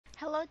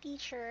Hello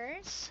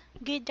teachers,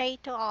 good day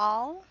to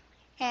all,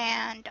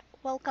 and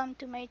welcome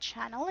to my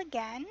channel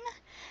again.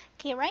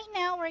 Okay, right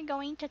now we're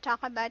going to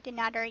talk about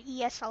another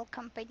ESL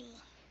company.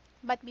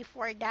 But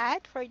before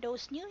that, for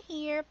those new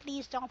here,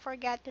 please don't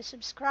forget to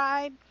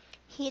subscribe,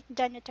 hit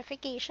the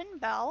notification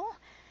bell,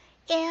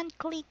 and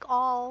click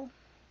all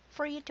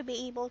for you to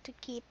be able to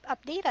keep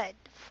updated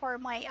for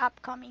my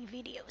upcoming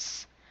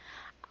videos.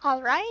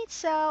 Alright,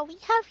 so we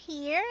have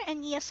here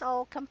an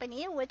ESL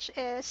company which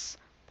is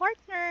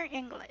Partner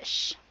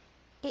English.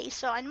 Okay,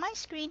 so on my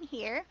screen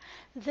here,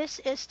 this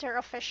is their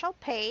official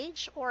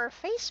page or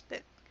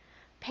Facebook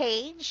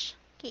page.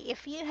 Okay,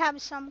 if you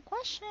have some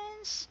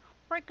questions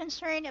or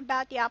concern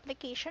about the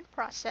application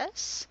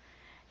process,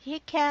 you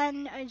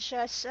can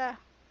just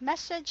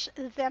message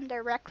them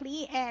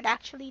directly, and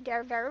actually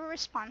they're very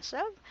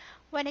responsive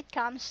when it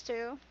comes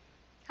to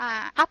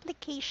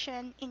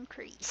application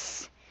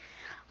increase.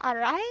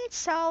 Alright,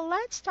 so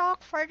let's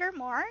talk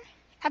furthermore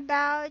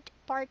about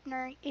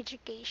partner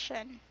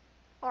education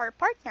or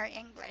partner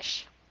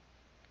English.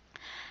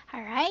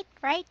 Alright,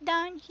 write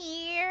down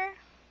here.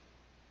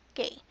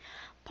 Okay,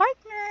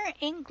 partner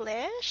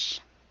English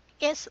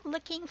is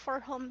looking for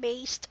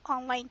home-based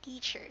online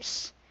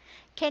teachers.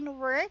 Can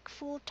work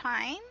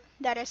full-time,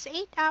 that is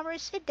 8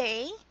 hours a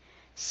day,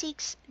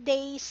 6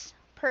 days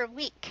per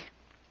week.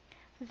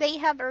 They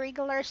have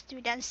regular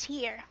students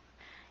here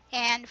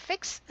and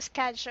fixed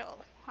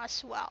schedule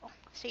as well.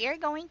 So you're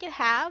going to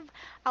have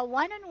a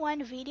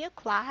one-on-one video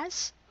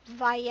class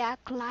via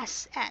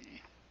Class N.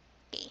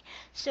 Okay.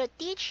 So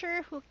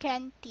teacher who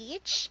can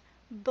teach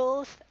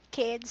both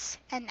kids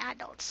and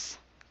adults.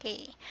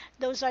 Okay.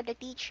 Those are the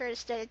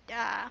teachers that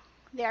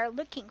they are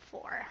looking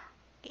for.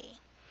 Okay.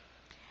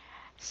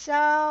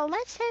 So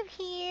let's have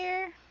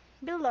here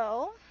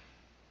below.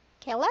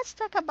 Okay, let's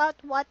talk about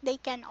what they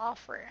can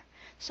offer.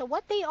 So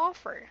what they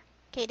offer.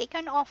 Okay, they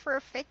can offer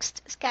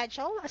fixed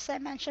schedule, as I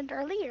mentioned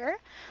earlier,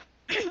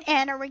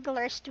 and a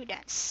regular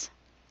students.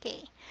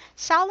 Okay,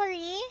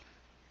 salary,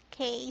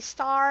 okay,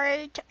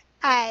 start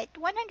at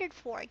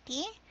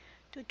 140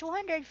 to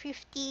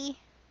 250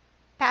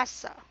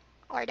 peso,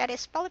 or that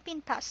is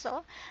Philippine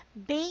peso,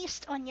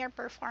 based on your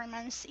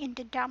performance in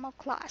the demo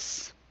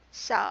class.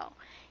 So,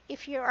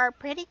 if you are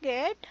pretty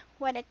good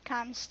when it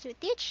comes to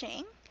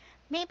teaching,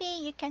 maybe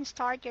you can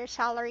start your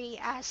salary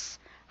as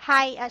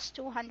high as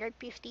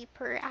 250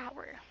 per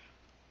hour.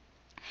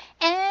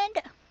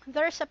 And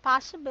there's a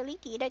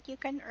possibility that you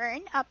can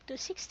earn up to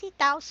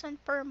 60,000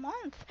 per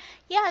month.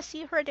 Yes,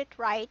 you heard it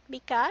right,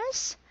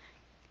 because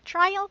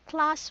trial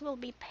class will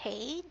be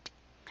paid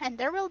and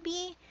there will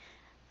be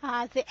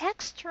the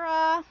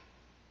extra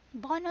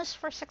bonus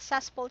for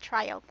successful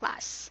trial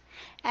class.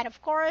 And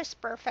of course,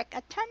 perfect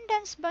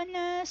attendance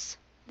bonus,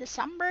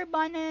 December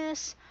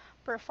bonus,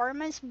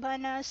 performance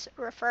bonus,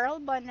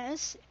 referral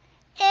bonus,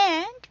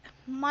 and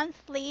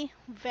monthly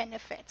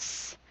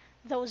benefits.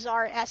 Those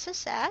are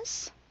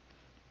SSS,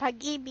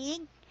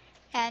 Pag-ibig,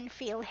 and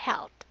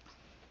PhilHealth.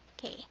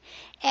 Okay.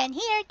 And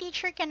here,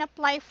 teacher can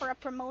apply for a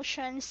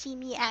promotion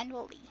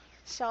semi-annually.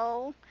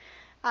 So,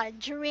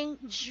 during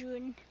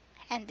June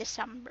and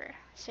December.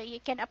 So, you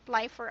can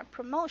apply for a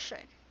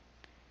promotion.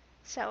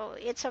 So,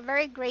 it's a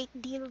very great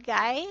deal,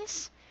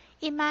 guys.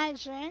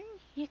 Imagine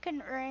you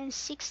can earn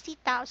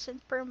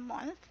 60,000 per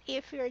month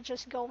if you're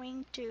just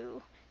going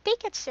to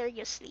take it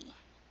seriously.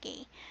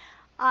 Okay.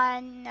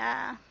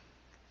 On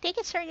Take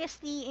it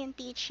seriously in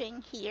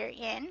teaching here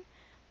in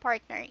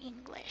Partner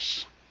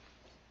English.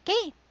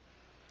 Okay,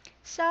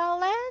 so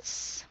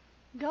let's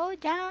go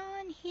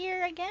down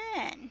here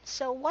again.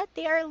 So what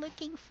they are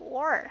looking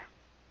for.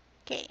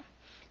 Okay,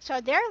 so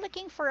they're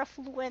looking for a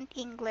fluent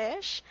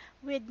English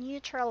with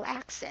neutral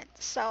accent.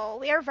 So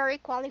we are very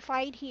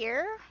qualified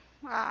here.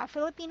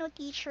 Filipino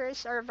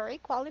teachers are very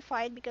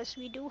qualified because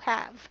we do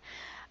have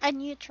a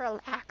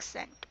neutral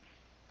accent.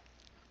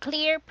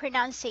 Clear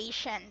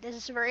pronunciation. This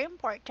is very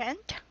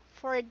important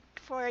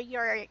for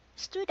your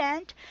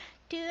student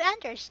to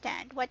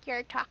understand what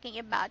you're talking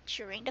about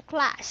during the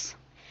class.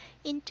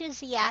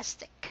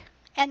 Enthusiastic,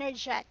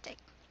 energetic,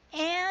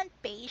 and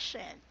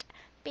patient.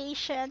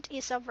 Patient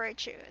is a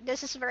virtue.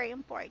 This is very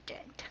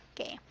important.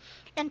 Okay.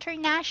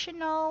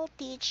 International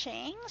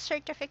teaching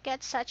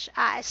certificates such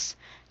as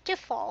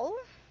TEFL,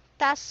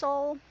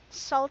 TESOL,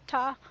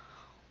 SOLTA,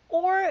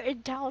 or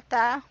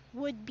Delta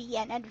would be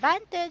an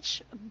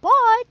advantage,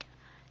 but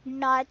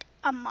not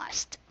a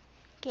must.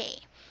 Okay,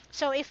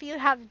 so if you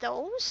have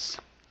those,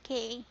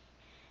 okay,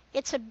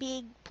 it's a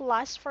big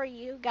plus for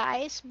you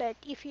guys, but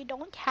if you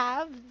don't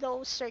have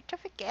those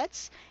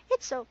certificates,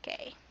 it's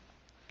okay.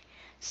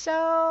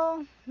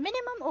 So,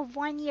 minimum of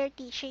 1 year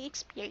teaching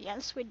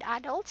experience with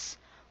adults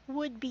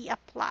would be a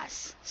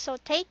plus. So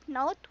take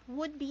note,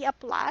 would be a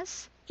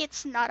plus,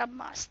 it's not a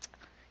must.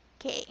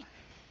 Okay.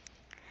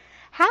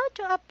 How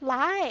to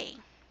apply?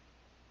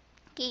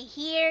 Okay,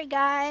 here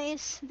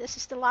guys, this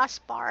is the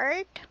last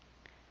part.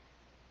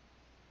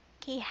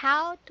 Okay,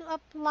 how to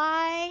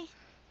apply?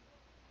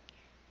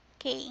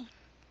 Okay,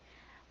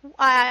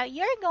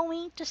 you're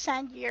going to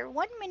send your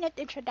 1-minute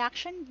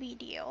introduction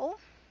video.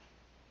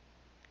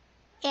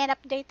 and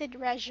updated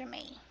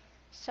resume.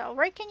 So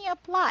where can you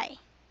apply?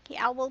 Okay,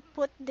 I will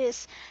put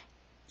this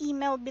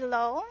email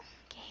below.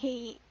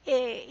 Okay,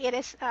 it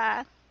is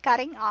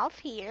cutting off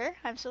here.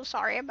 I'm so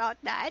sorry about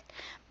that.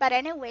 But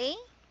anyway,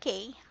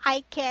 okay,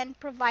 I can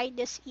provide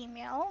this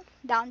email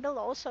down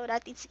below so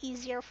that it's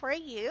easier for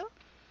you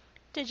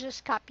to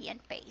just copy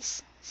and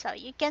paste. So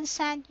you can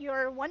send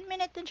your 1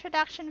 minute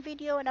introduction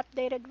video and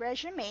updated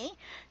resume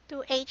to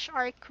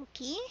HR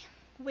Cookie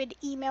with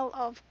email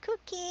of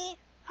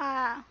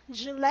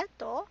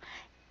cookiejolito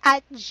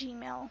at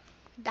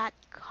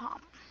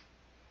gmail.com.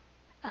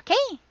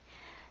 Okay,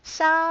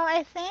 so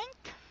I think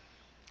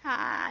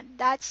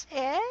that's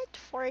it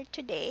for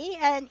today.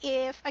 And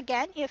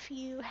if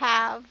you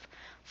have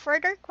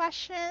further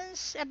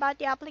questions about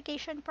the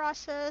application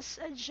process,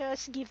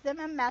 just give them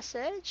a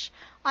message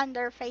on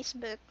their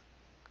Facebook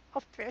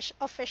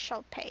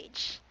official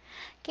page.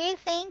 Okay,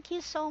 thank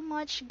you so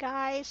much,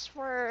 guys,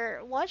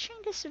 for watching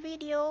this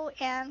video,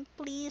 and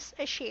please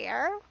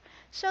share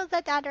so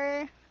that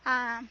other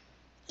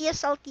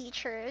ESL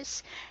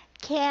teachers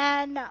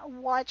can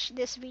watch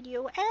this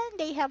video and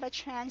they have a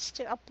chance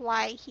to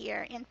apply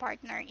here in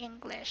Partner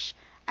English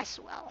as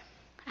well.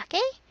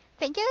 Okay,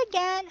 thank you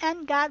again,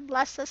 and God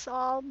bless us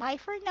all. Bye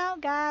for now,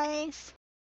 guys.